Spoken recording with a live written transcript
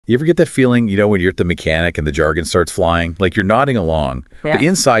You ever get that feeling, when you're at the mechanic and the jargon starts flying? Like you're nodding along, but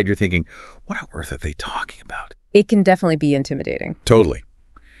inside you're thinking, what on earth are they talking about? It can definitely be intimidating. Totally.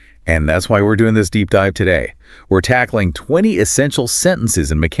 And that's why we're doing this deep dive today. We're tackling 20 essential sentences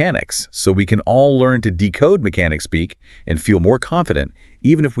in mechanics so we can all learn to decode mechanic speak and feel more confident,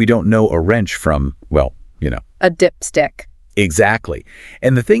 even if we don't know a wrench from, a dipstick. Exactly.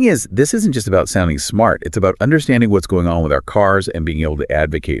 And the thing is, this isn't just about sounding smart. It's about understanding what's going on with our cars and being able to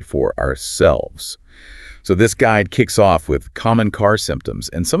advocate for ourselves. So this guide kicks off with common car symptoms.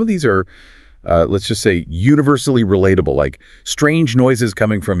 And some of these are, let's just say, universally relatable, like strange noises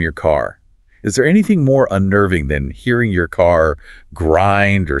coming from your car. Is there anything more unnerving than hearing your car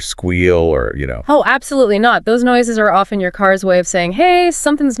grind or squeal or, Oh, absolutely not. Those noises are often your car's way of saying, hey,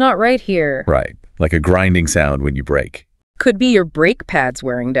 something's not right here. Right. Like a grinding sound when you brake. Could be your brake pads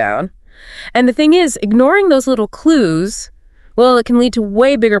wearing down. And the thing is, ignoring those little clues, well, it can lead to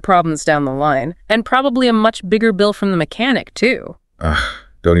way bigger problems down the line, and probably a much bigger bill from the mechanic, too.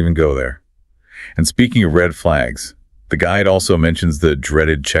 Don't even go there. And speaking of red flags, the guide also mentions the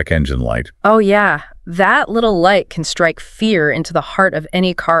dreaded check engine light. Oh, yeah. That little light can strike fear into the heart of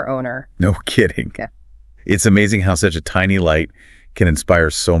any car owner. No kidding. Yeah. It's amazing how such a tiny light can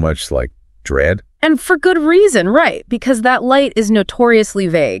inspire so much, dread. And for good reason, right? Because that light is notoriously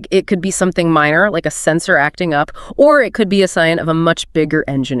vague. It could be something minor, like a sensor acting up, or it could be a sign of a much bigger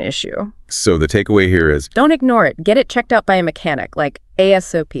engine issue. So the takeaway here is, don't ignore it. Get it checked out by a mechanic, like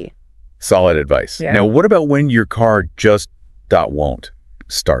ASAP. Solid advice. Yeah. Now, what about when your car just won't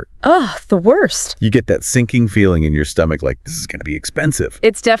start? Oh, the worst. You get that sinking feeling in your stomach like this is going to be expensive.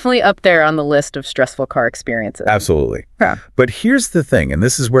 It's definitely up there on the list of stressful car experiences. Absolutely. Yeah. But here's the thing, and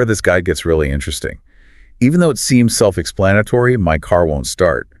this is where this guide gets really interesting. Even though it seems self-explanatory, my car won't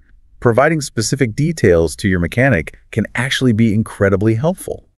start, providing specific details to your mechanic can actually be incredibly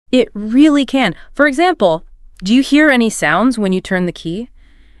helpful. It really can. For example, do you hear any sounds when you turn the key?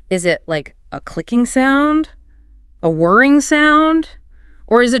 Is it like a clicking sound, a whirring sound,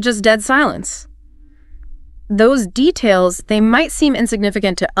 or is it just dead silence? Those details, they might seem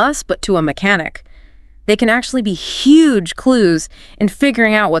insignificant to us, but to a mechanic, they can actually be huge clues in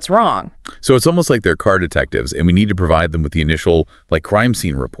figuring out what's wrong. So it's almost like they're car detectives, and we need to provide them with the initial, crime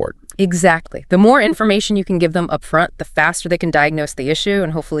scene report. Exactly. The more information you can give them up front, the faster they can diagnose the issue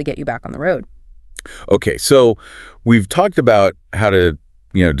and hopefully get you back on the road. Okay, so we've talked about how to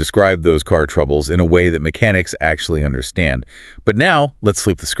describe those car troubles in a way that mechanics actually understand. But now, let's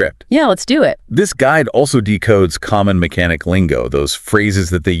flip the script. Yeah, let's do it. This guide also decodes common mechanic lingo, those phrases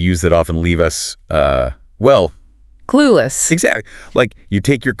that they use that often leave us, clueless. Exactly. Like, you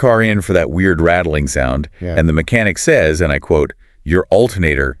take your car in for that weird rattling sound, and the mechanic says, and I quote, "Your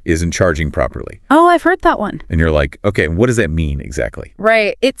alternator isn't charging properly." Oh, I've heard that one. And you're like, okay, what does that mean exactly?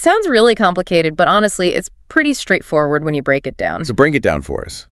 Right. It sounds really complicated, but honestly, it's pretty straightforward when you break it down. So break it down for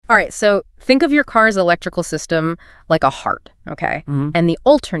us. All right, so think of your car's electrical system like a heart, okay? And the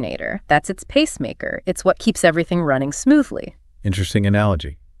alternator, that's its pacemaker. It's what keeps everything running smoothly. Interesting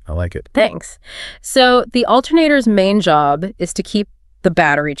analogy. I like it. Thanks. So the alternator's main job is to keep the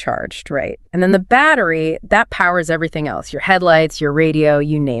battery charged, right? And then the battery, that powers everything else, your headlights, your radio,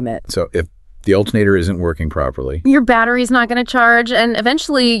 you name it. So if the alternator isn't working properly, your battery's not going to charge, and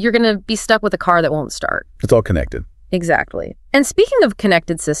eventually you're going to be stuck with a car that won't start. It's all connected. Exactly. And speaking of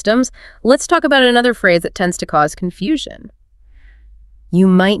connected systems, let's talk about another phrase that tends to cause confusion. You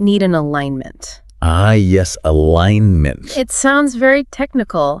might need an alignment. Ah, yes, alignment. It sounds very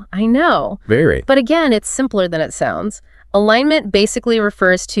technical, I know. Very. But again, it's simpler than it sounds. Alignment basically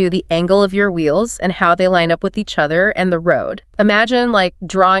refers to the angle of your wheels and how they line up with each other and the road. Imagine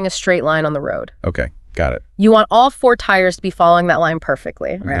drawing a straight line on the road. Okay, got it. You want all 4 tires to be following that line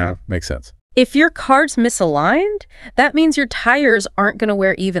perfectly. Right? Yeah, makes sense. If your car's misaligned, that means your tires aren't going to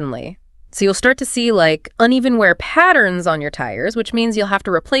wear evenly. So you'll start to see uneven wear patterns on your tires, which means you'll have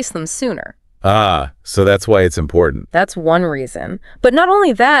to replace them sooner. Ah, so that's why it's important. That's one reason. But not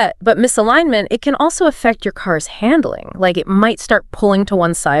only that, but misalignment, it can also affect your car's handling. It might start pulling to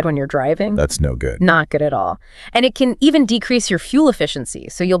one side when you're driving. That's no good. Not good at all. And it can even decrease your fuel efficiency,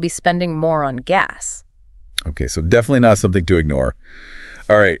 so you'll be spending more on gas. Okay, so definitely not something to ignore.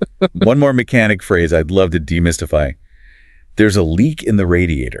 All right, one more mechanic phrase I'd love to demystify. There's a leak in the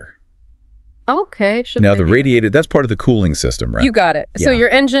radiator. Okay. Now, the radiator, that's part of the cooling system, right? You got it. Yeah. So your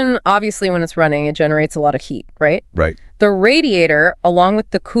engine, obviously, when it's running, it generates a lot of heat, right? Right. The radiator, along with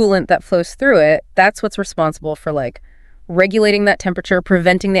the coolant that flows through it, that's what's responsible for, regulating that temperature,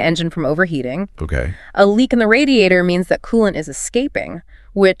 preventing the engine from overheating. Okay. A leak in the radiator means that coolant is escaping,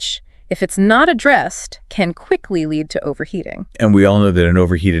 which if it's not addressed, can quickly lead to overheating. And we all know that an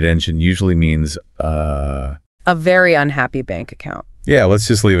overheated engine usually means, A very unhappy bank account. yeah, let's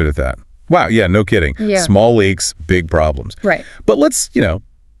just leave it at that. Wow, yeah, no kidding. Yeah. Small leaks, big problems. Right. But let's,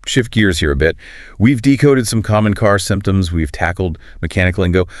 shift gears here a bit. We've decoded some common car symptoms. We've tackled mechanical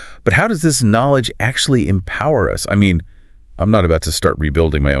lingo. But how does this knowledge actually empower us? I mean, I'm not about to start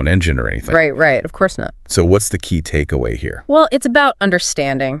rebuilding my own engine or anything. Right. Of course not. So what's the key takeaway here? Well, it's about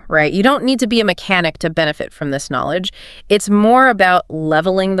understanding, right? You don't need to be a mechanic to benefit from this knowledge. It's more about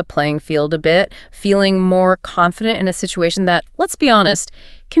leveling the playing field a bit, feeling more confident in a situation that, let's be honest,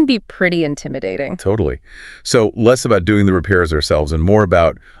 can be pretty intimidating. Totally. So less about doing the repairs ourselves and more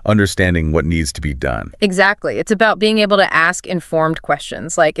about understanding what needs to be done. Exactly. It's about being able to ask informed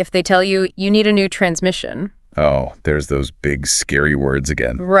questions. Like if they tell you, you need a new transmission. Oh, there's those big, scary words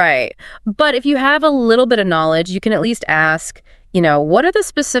again. Right. But if you have a little bit of knowledge, you can at least ask, what are the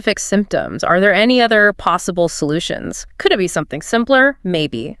specific symptoms? Are there any other possible solutions? Could it be something simpler?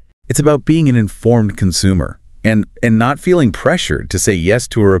 Maybe. It's about being an informed consumer and not feeling pressured to say yes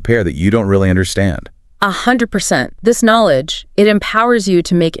to a repair that you don't really understand. 100%. This knowledge, it empowers you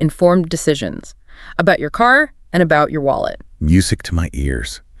to make informed decisions about your car and about your wallet. Music to my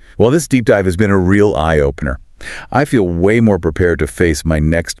ears. Well, this deep dive has been a real eye-opener. I feel way more prepared to face my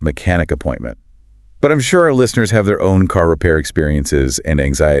next mechanic appointment. But I'm sure our listeners have their own car repair experiences and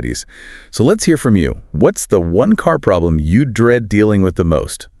anxieties. So let's hear from you. What's the one car problem you dread dealing with the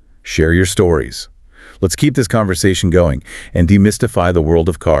most? Share your stories. Let's keep this conversation going and demystify the world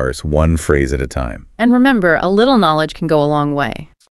of cars one phrase at a time. And remember, a little knowledge can go a long way.